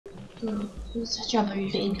You're such a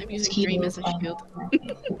big I'm using Dream as a shield.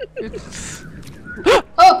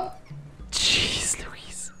 Oh! Jeez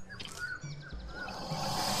Louise.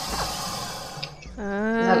 Is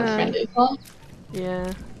that a friend you call?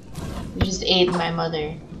 Yeah. You just ate my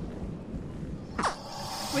mother.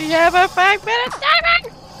 We have a 5-minute timing!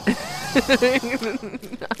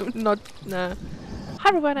 I'm not. No. Hi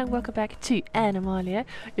everyone and welcome back to Animalia.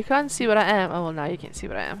 You can't see what I am. Oh well, now you can see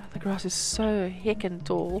what I am. The grass is so heckin'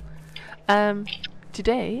 tall.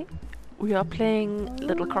 Today we are playing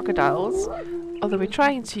Little Crocodiles. Although we're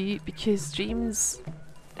trying to because Dreams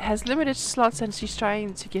has limited slots and she's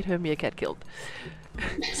trying to get her meerkat killed.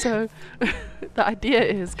 So the idea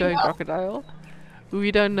is going crocodile.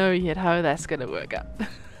 We don't know yet how that's gonna work out.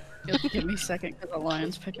 You'll give me a second because the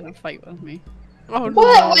lion's picking a fight with me. Oh no!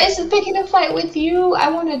 What? Why is it picking a fight with you? I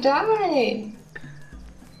want to die.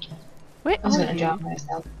 Where I was are gonna you? drop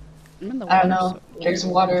myself. I'm in the I don't water, know. so There's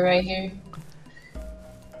water right here.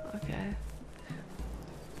 Okay.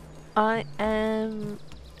 I am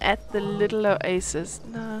at the little oasis.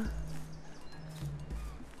 No.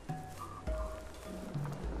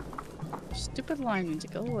 Stupid lion needs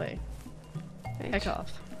to go away. Heck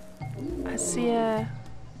off. I see a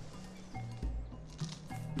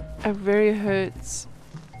very hurt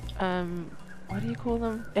what do you call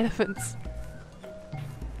them? Elephants.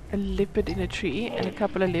 A leopard in a tree and a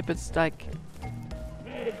couple of leopards like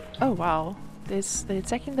oh wow. They're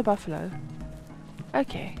attacking the buffalo.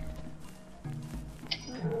 Okay.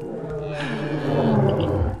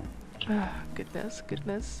 Oh, goodness.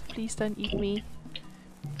 Please don't eat me.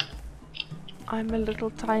 I'm a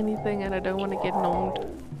little tiny thing and I don't want to get gnomed.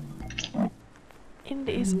 End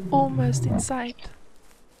is almost in sight.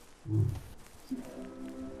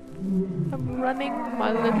 I'm running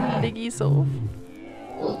my little leggies off.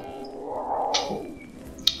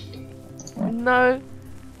 No.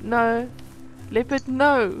 No. Leopard,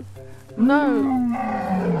 no. No.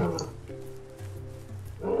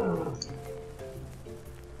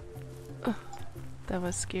 Ugh, that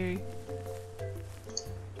was scary.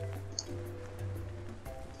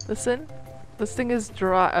 Listen, this thing is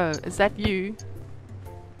dry. Oh, is that you?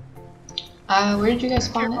 Where did you guys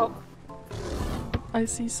spawn it? I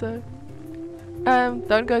see so.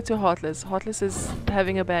 Don't go to Heartless. Heartless is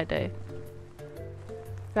having a bad day.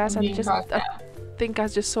 Guys, I think I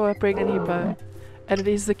just saw a pregnant hippo. And it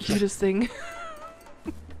is the cutest thing.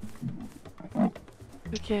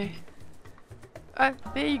 Okay.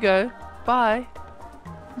 There you go. Bye.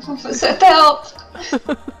 Set help!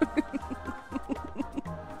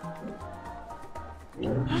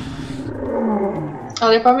 Oh,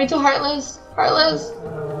 they brought me to Heartless! Heartless!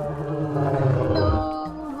 No,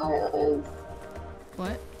 Heartless.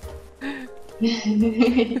 What?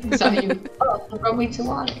 Sorry. Oh, they brought me to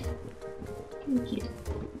water. Thank you.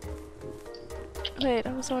 Wait,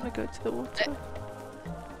 I also want to go to the water.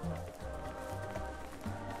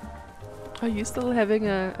 Are you still having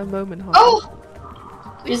a moment, Heartless? Oh!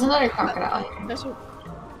 There's another crocodile here.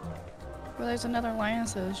 There's another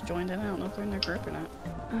lioness that has joined in. I don't know if they're in their group or not.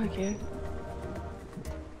 Okay.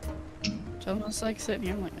 So I'm just like sitting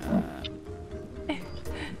here, I'm like,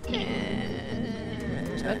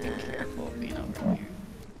 so I'd be careful of being over here.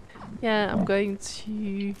 Yeah, I'm going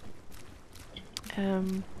to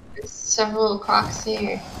There's several crocs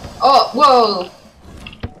here. Oh, whoa!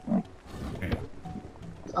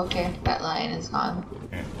 Okay, that lion is gone.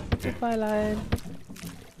 goodbye, lion.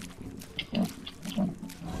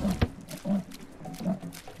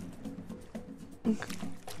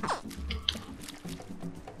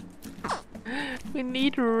 We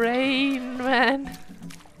need rain, man.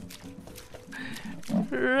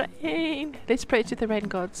 Rain. Let's pray to the rain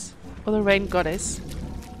gods. Or the rain goddess.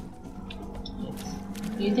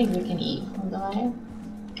 Do you think we can eat from the lion?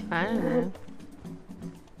 I don't know.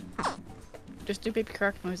 Just do baby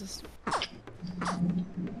croc noises.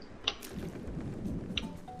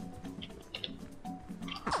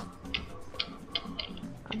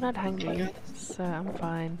 I'm not hungry, so I'm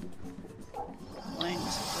fine. Lions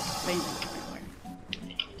is like fainting everywhere.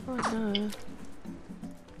 Oh no.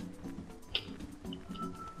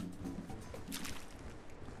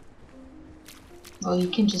 Well, you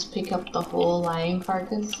can just pick up the whole lion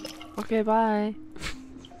carcass. Okay, bye.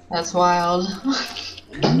 That's wild.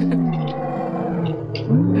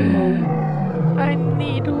 I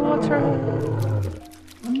need water.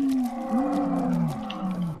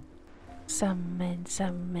 Summon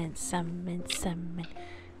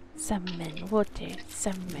water.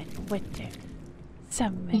 Summon water.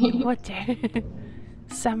 Summon water.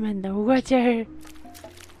 Summon the water.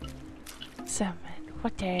 Summon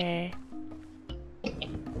water.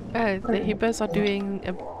 The hippos are doing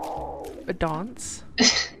a a dance.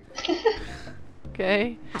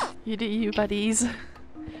 Okay, you do you, buddies.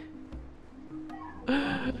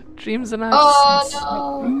 Dreams and us.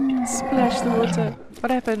 Oh no! Splash the water.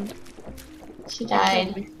 What happened? She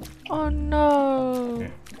died. Oh no!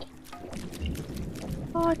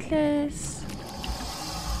 Heartless.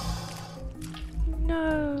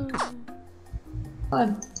 No.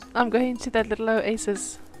 What? I'm going to that little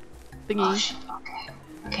oasis thingy. Oh, shit.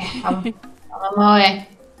 Okay. Okay. I'm on my way.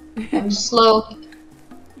 I'm slow.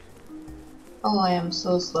 Oh, I am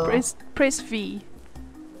so slow. Press V.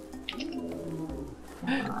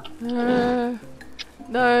 No,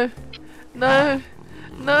 no, no!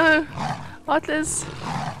 Heartless,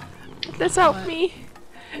 Heartless, help me!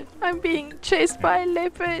 I'm being chased by a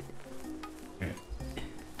leopard.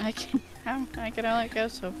 I can only go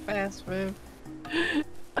so fast, Viv.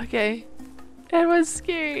 Okay, it was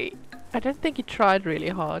scary. I don't think he tried really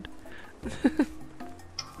hard.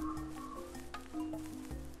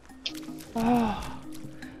 Oh,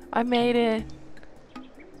 I made it.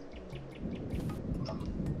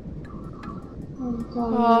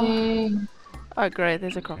 Oh great,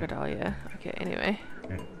 there's a crocodile, yeah. Okay, anyway.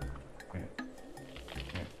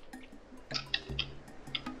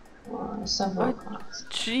 Several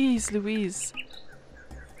Jeez Louise.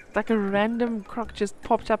 Like a random croc just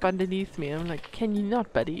popped up underneath me. I'm like, can you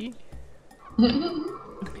not, buddy?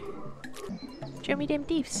 Show me them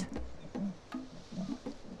thieves.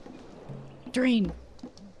 Dream.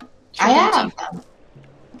 I am.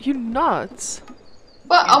 You nuts.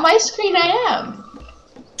 Well, on my screen I am.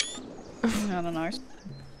 Not on ours.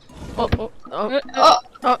 Oh, oh, oh, Oh,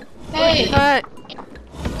 oh. hey. Hi.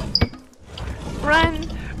 Run,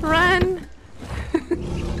 run.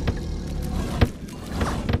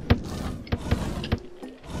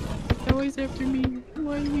 Always after me.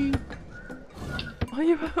 Why me? Are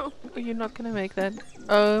you? Are you not gonna make that?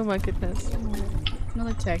 Oh my goodness.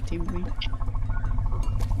 Another tag team me.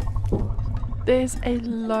 There's a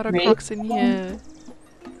lot of crocs in here.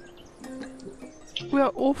 We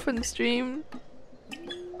are orphan stream.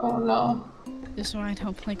 Oh no. This is why I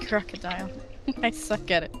don't play crocodile. I suck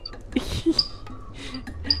at it.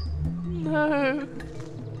 No.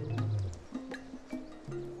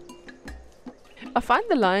 I find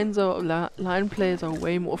the lion players are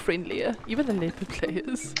way more friendlier, even the leopard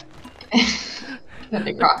players. Than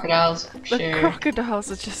the crocodiles, for The sure.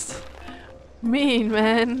 crocodiles are just mean,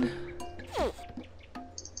 man.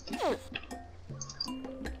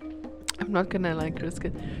 I'm not gonna like risk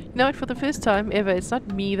it. You know what? For the first time ever, it's not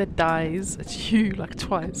me that dies. It's you, like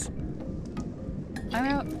twice. I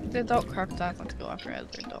know the adult crocodiles like to go after other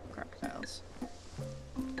adult crocodiles.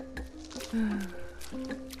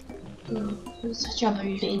 You're such a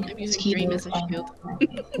big I'm using Dream as a shield.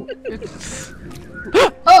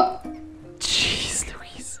 Oh! Jeez,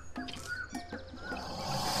 Louise.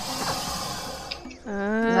 Is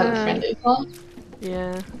that a friendly call?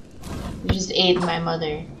 Yeah. You just ate my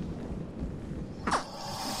mother.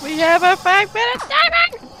 We have a 5-minute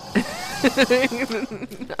timing!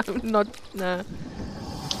 I'm not. Nah.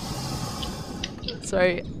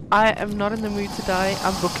 Sorry, I am not in the mood to die.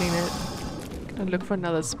 I'm booking it. Gonna look for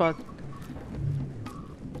another spot.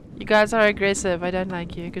 You guys are aggressive. I don't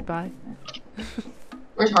like you. Goodbye.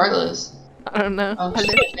 Where's Heartless? I don't know. Oh,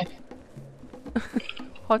 Hello. shit.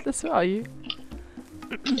 Heartless, where are you?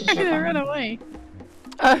 They run away.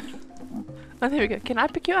 Oh, there we go. Can I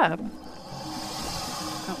pick you up? I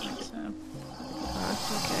don't think so. Oh,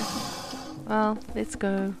 okay. Well, let's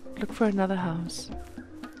go look for another house.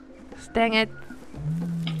 Dang it.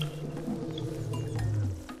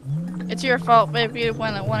 It's your fault, baby. You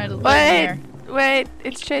wanted to live Wait! there. Wait!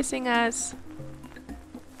 It's chasing us.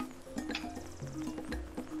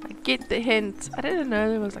 I get the hint. I didn't know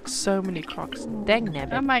there was like so many crocs. Dang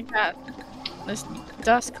nabbit. Oh my god. This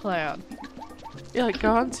dust cloud. Yeah, like,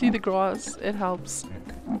 go on to the grass. It helps.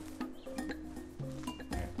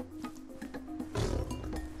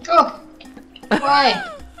 Oh! Why?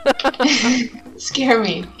 Scare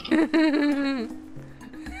me.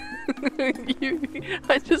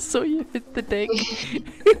 I just saw you hit the deck.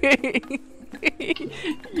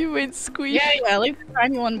 You went squeak. Yeah, leave the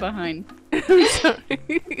tiny one behind. I'm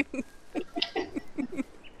sorry.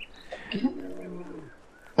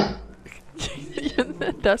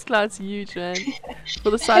 That dust cloud's huge, man. For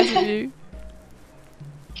the size of you.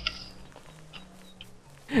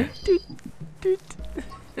 Doot, doot.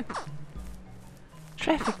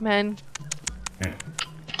 Traffic, man.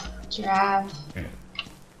 Giraffe.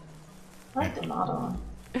 I like the model.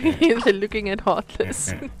 They're looking at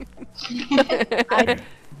Heartless.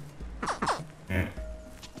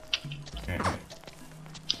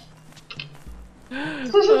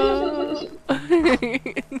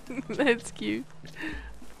 That's cute.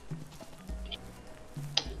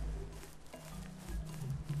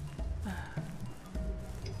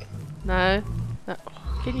 No. No.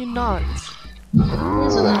 Can you not?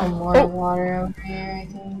 There's a little more water over here, I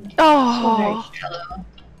think. Oh! It's very shallow.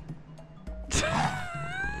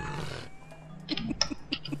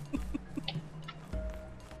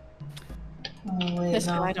 Oh wait, This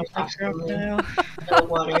no, guy don't like actually crocodile. no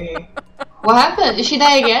water here. What happened? Did she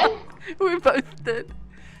die again? We both did.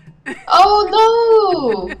 Oh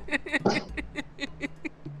no!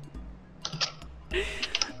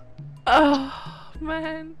 Oh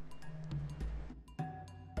man.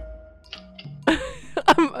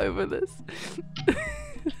 I'm over this.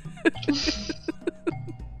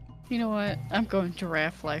 You know what? I'm going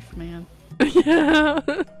giraffe life, man. Yeah.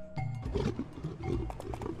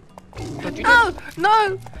 Don't you No!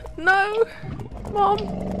 No! No! Mom!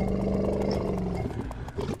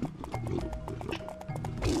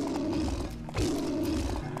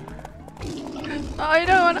 I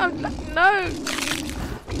don't want. No!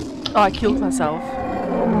 Oh, I killed myself.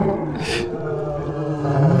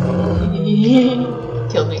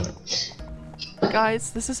 Killed me.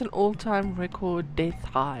 Guys, this is an all-time record death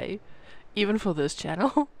high, even for this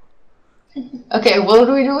channel. Okay, what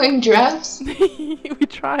are we doing? Giraffes? We're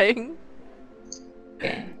trying.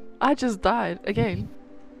 Okay. I just died again.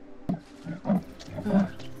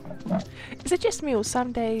 Is it just me, or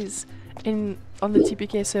some days on the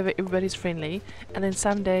TPK server everybody's friendly, and then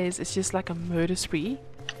some days it's just like a murder spree,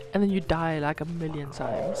 and then you die like a million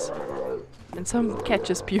times, and some cat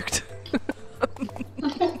just puked.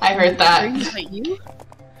 I heard that. Is that you?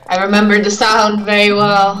 I remember the sound very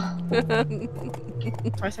well.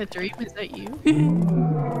 I said Dream, is that you?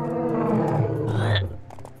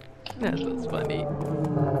 That was funny.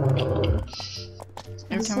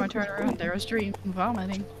 Every time I turn around, there was Dream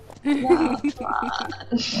vomiting. It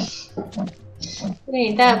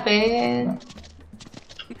ain't that bad.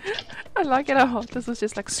 I like it how this was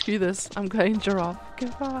just like, screw this, I'm going giraffe.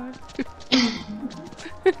 Goodbye.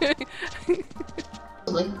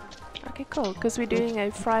 Okay, cool, because we're doing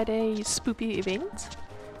a Friday spoopy event,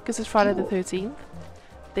 because it's Friday the 13th.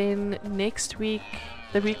 Then next week,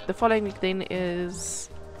 the following week then is,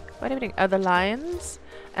 what are we doing? The Lions,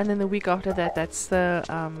 and then the week after that, that's the,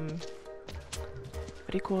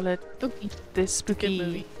 what do you call it? Spooky. The spooky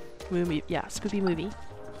Good movie. Yeah, spoopy movie.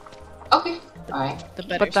 Okay. Alright. The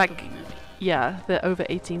better But like, spooky movie. yeah, the over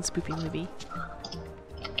 18 spoopy movie.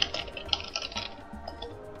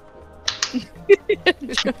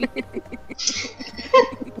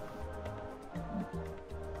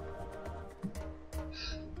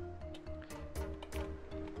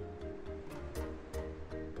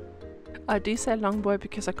 I do say long boy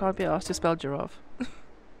because I can't be asked to spell giraffe.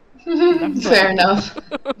 Fair enough.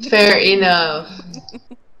 Fair enough.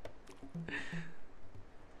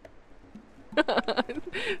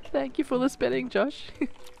 Thank you for the spelling, Josh.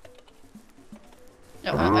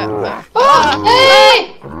 Oh,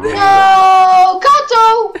 hey! No!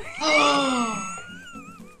 Kato!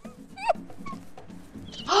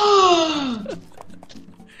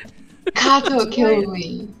 Kato killed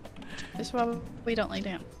me. That's why we don't lay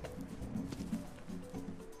down.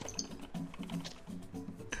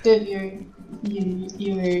 Dude,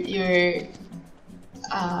 your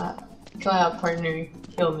collab partner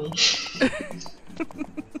killed me.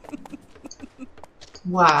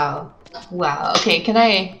 Wow. Wow. Okay, can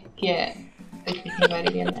I get a cooking bite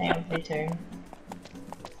again? I am my turn.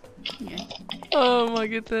 Yeah. Oh my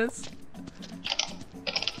goodness.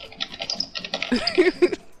 Hey,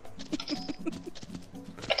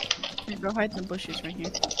 go hide in the bushes right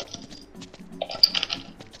here.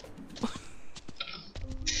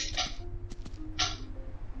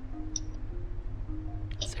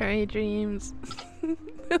 Sorry, dreams.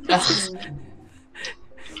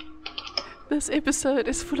 This episode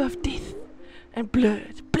is full of death and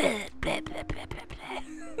blood. Blood, blood, blood, blood, blood, blood.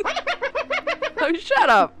 Oh, shut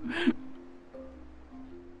up!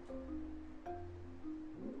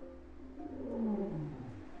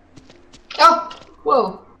 Oh!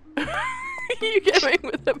 Whoa! You came in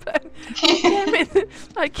with a bang.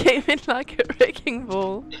 I came in like a wrecking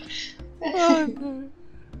ball. Oh no.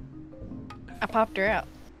 I popped her out.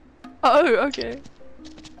 Oh, okay.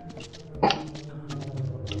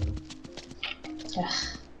 Ugh.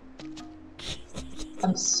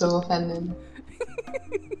 I'm so offended.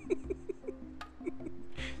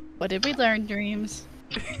 What did we learn, Dreams?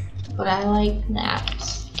 But I like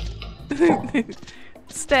naps.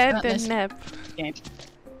 Stand Not and this nap. game.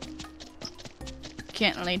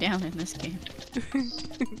 Can't lay down in this game.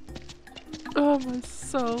 Oh my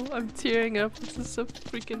soul, I'm tearing up. This is so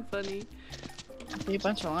freaking funny. A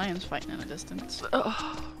bunch of lions fighting in the distance.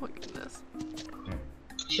 Oh my goodness.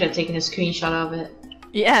 Should have taken a screenshot of it.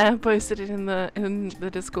 Yeah, I posted it in the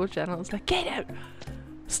Discord channel. It's like, get out!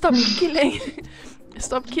 Stop killing!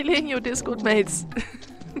 Stop killing your Discord mates!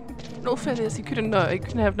 No feathers, you couldn't know. You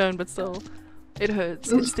couldn't have known, but still. It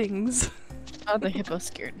hurts. It stings. Oh, the hippo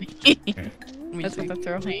scared me. Me That's too. what the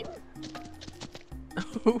throw hate.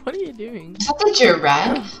 What are you doing? Is that the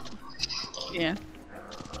giraffe? Yeah.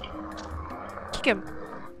 Kick him!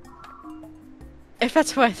 If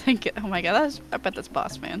that's what I think it. Oh my god, I bet that's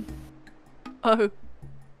boss man. Oh.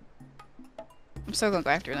 I'm still gonna go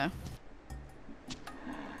after now.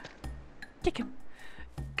 Kick him!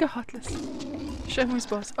 Go heartless. Show him who's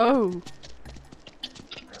boss. Oh!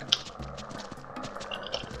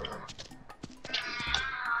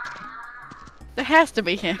 There has to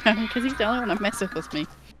be him, because he's the only one that messes with me.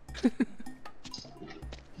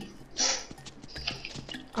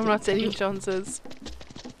 I'm not taking chances.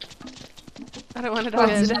 I don't want to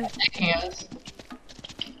die today. Yes.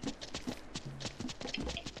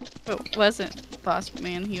 If it wasn't boss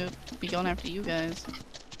man, he would be going after you guys.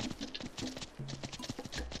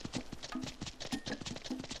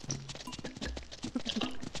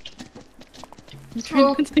 I'm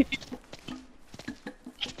trying to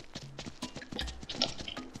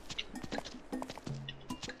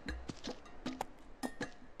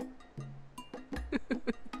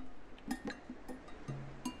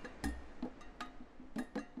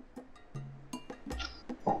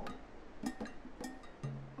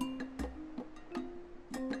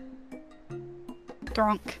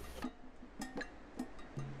drunk.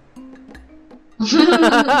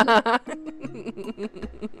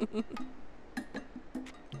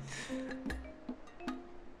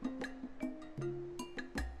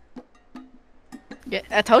 Yeah,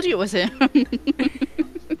 I told you it was him.